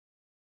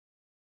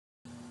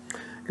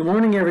Good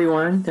morning,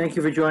 everyone. Thank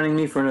you for joining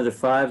me for another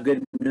 5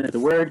 Good Minutes of the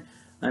Word.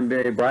 I'm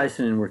Barry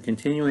Bryson, and we're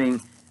continuing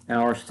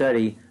our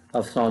study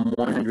of Psalm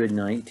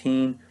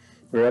 119.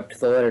 We're up to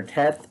the letter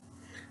Tet,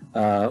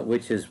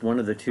 which is one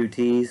of the 2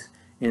 T's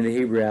in the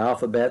Hebrew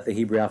alphabet. The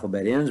Hebrew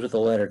alphabet ends with the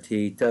letter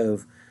T,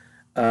 Tov,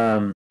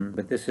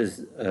 but this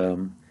is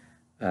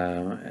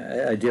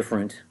a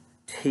different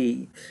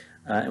T.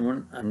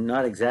 And I'm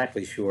not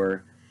exactly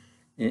sure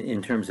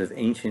in terms of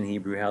ancient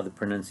Hebrew how the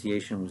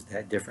pronunciation was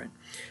that different.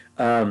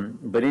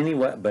 But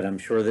anyway, but I'm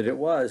sure that it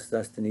was,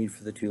 thus the need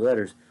for the 2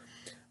 letters.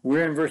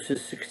 We're in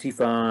verses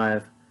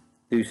 65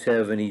 through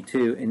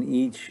 72, and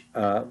each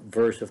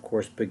verse, of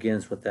course,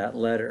 begins with that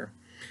letter.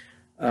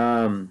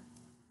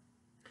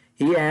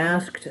 He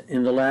asked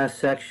in the last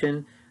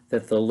section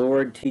that the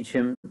Lord teach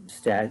him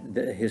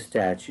his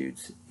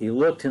statutes. He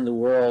looked in the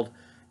world,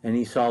 and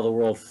he saw the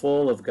world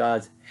full of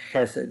God's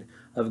chesed,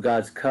 of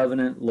God's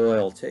covenant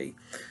loyalty,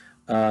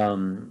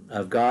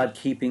 of God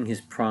keeping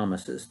his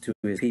promises to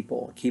his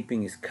people,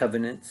 keeping his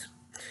covenants.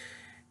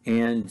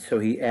 And so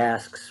he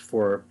asks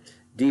for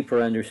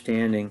deeper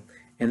understanding,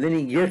 and then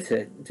he gets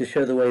it to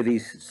show the way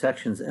these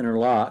sections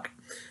interlock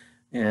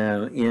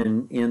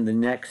in the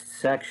next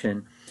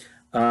section,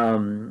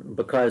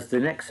 because the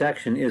next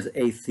section is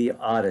a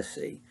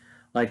theodicy.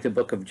 Like the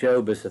book of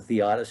Job is a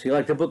theodicy,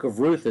 like the book of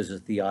Ruth is a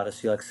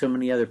theodicy, like so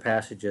many other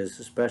passages,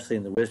 especially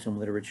in the wisdom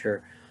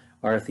literature,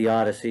 are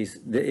theodicies.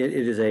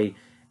 It is a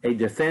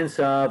defense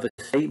of, a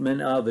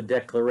statement of, a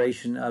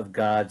declaration of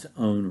God's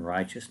own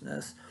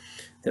righteousness.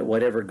 That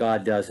whatever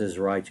God does is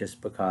righteous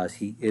because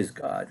he is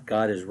God.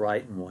 God is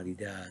right in what he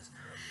does.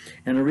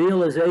 And a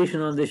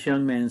realization on this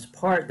young man's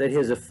part that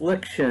his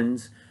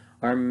afflictions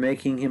are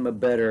making him a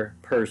better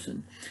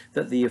person.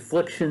 That the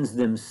afflictions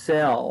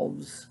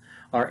themselves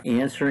are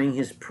answering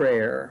his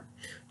prayer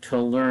to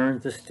learn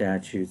the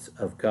statutes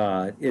of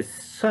God.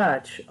 It's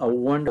such a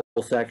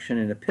wonderful section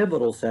and a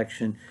pivotal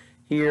section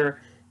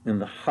here in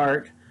the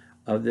heart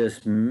of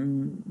this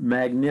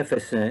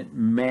magnificent,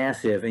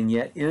 massive, and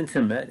yet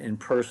intimate and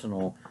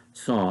personal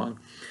song.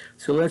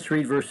 So let's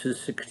read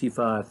verses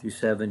 65 through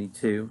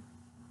 72.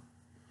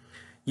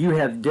 You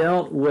have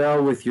dealt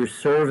well with your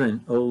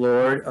servant, O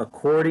Lord,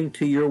 according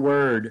to your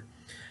word.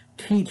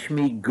 Teach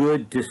me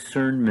good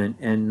discernment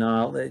and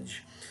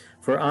knowledge,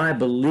 for I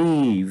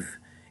believe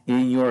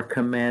in your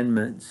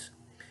commandments.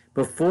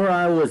 Before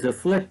I was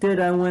afflicted,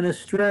 I went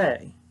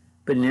astray,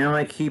 but now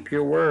I keep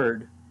your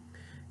word.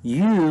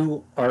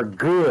 You are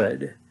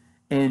good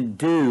and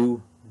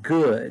do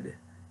good.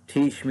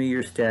 Teach me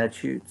your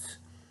statutes.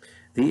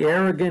 The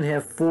arrogant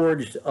have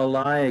forged a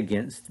lie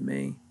against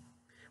me.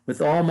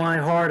 With all my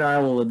heart I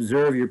will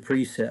observe your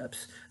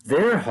precepts.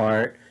 Their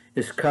heart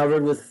is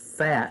covered with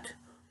fat,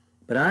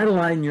 but I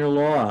delight in your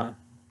law.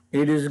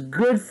 It is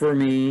good for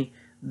me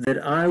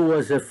that I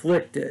was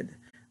afflicted,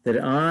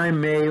 that I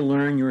may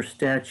learn your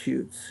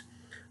statutes.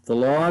 The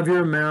law of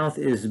your mouth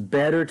is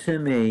better to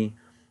me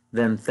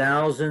than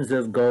thousands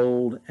of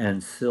gold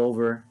and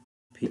silver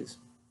pieces.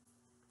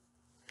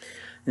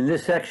 In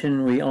this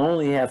section, we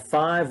only have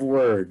 5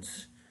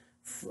 words,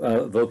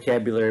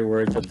 vocabulary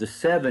words of the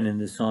 7 in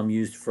the psalm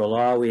used for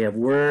law. We have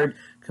word,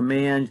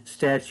 command,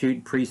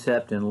 statute,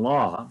 precept, and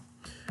law.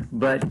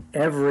 But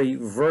every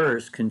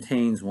verse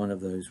contains one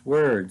of those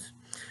words.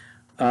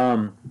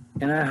 And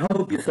I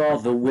hope you saw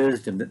the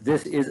wisdom, that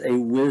this is a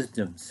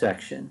wisdom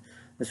section.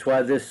 That's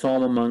why this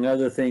psalm, among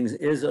other things,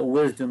 is a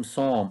wisdom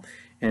psalm.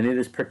 And it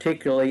is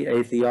particularly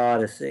a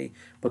theodicy,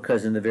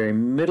 because in the very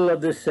middle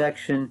of this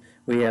section,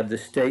 we have the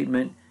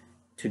statement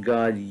to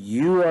God,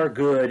 you are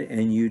good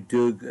and you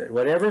do good.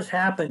 Whatever's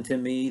happened to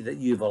me that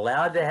you've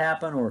allowed to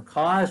happen or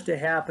caused to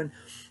happen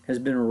has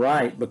been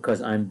right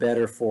because I'm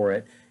better for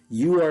it.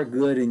 You are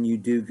good and you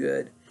do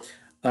good.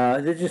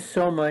 There's just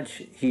so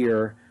much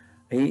here.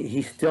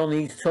 He still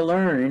needs to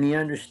learn, and he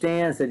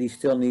understands that he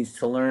still needs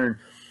to learn.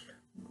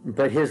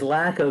 But his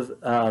lack of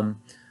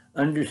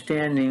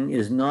understanding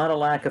is not a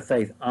lack of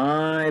faith.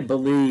 I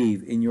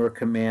believe in your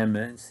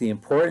commandments. The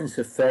importance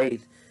of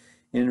faith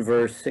in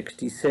verse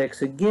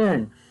 66.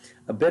 Again,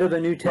 a bit of a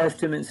New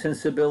Testament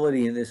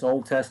sensibility in this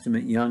Old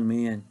Testament young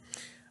man.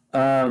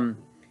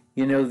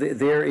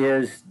 There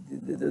is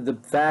the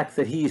fact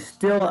that he is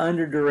still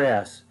under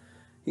duress.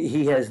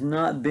 He has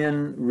not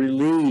been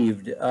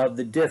relieved of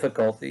the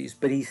difficulties,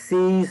 but he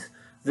sees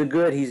the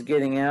good he's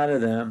getting out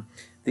of them.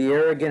 The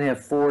arrogant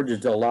have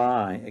forged a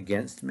lie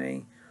against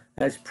me.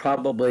 That's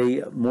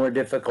probably more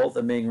difficult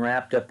than being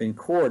wrapped up in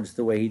cords,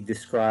 the way he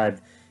described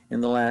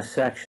in the last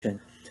section.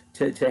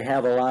 To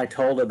have a lie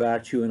told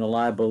about you and a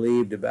lie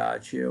believed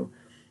about you.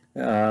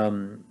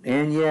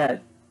 And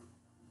yet,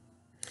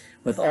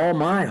 with all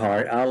my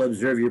heart, I'll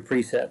observe your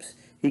precepts.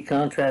 He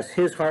contrasts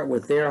his heart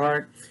with their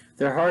heart.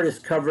 Their heart is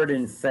covered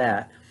in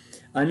fat.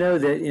 I know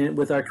that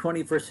with our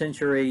 21st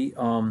century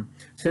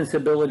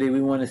sensibility,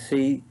 we want to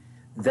see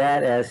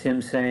that as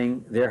him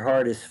saying, their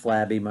heart is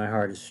flabby, my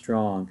heart is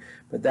strong.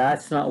 But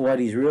that's not what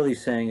he's really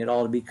saying. It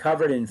ought to be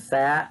covered in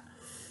fat.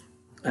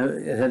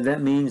 And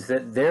that means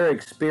that they're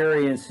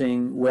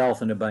experiencing wealth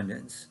and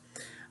abundance.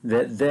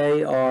 that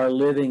they are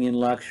living in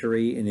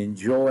luxury and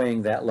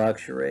enjoying that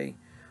luxury.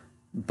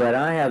 But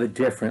I have a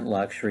different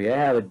luxury. I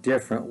have a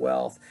different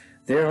wealth.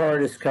 Their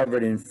heart is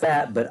covered in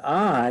fat, but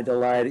I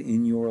delight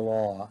in your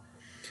law.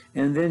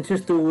 And then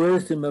just the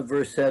wisdom of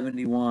verse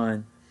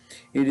 71.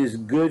 It is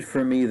good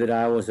for me that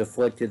I was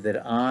afflicted,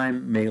 that I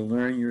may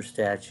learn your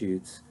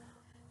statutes.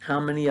 How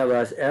many of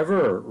us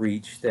ever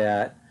reach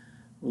that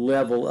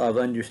level of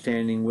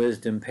understanding,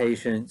 wisdom,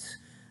 patience,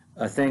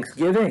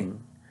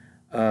 thanksgiving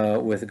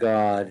with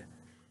God?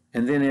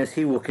 And then as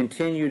he will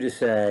continue to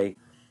say,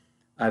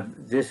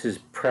 this is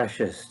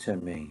precious to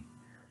me.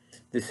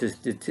 This is,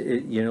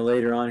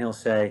 later on he'll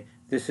say,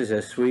 this is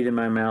as sweet in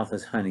my mouth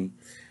as honey.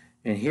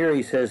 And here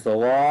he says, the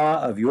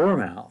law of your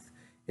mouth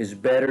is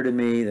better to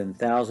me than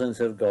thousands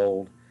of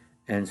gold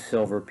and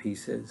silver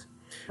pieces.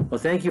 Well,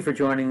 thank you for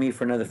joining me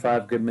for another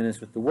 5 good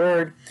minutes with the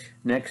Word.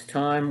 Next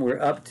time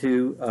we're up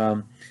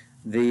to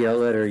the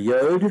letter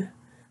Yod,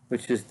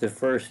 which is the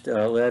first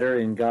letter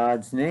in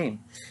God's name.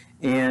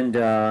 And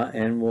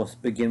we'll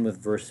begin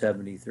with verse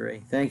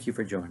 73. Thank you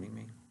for joining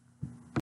me.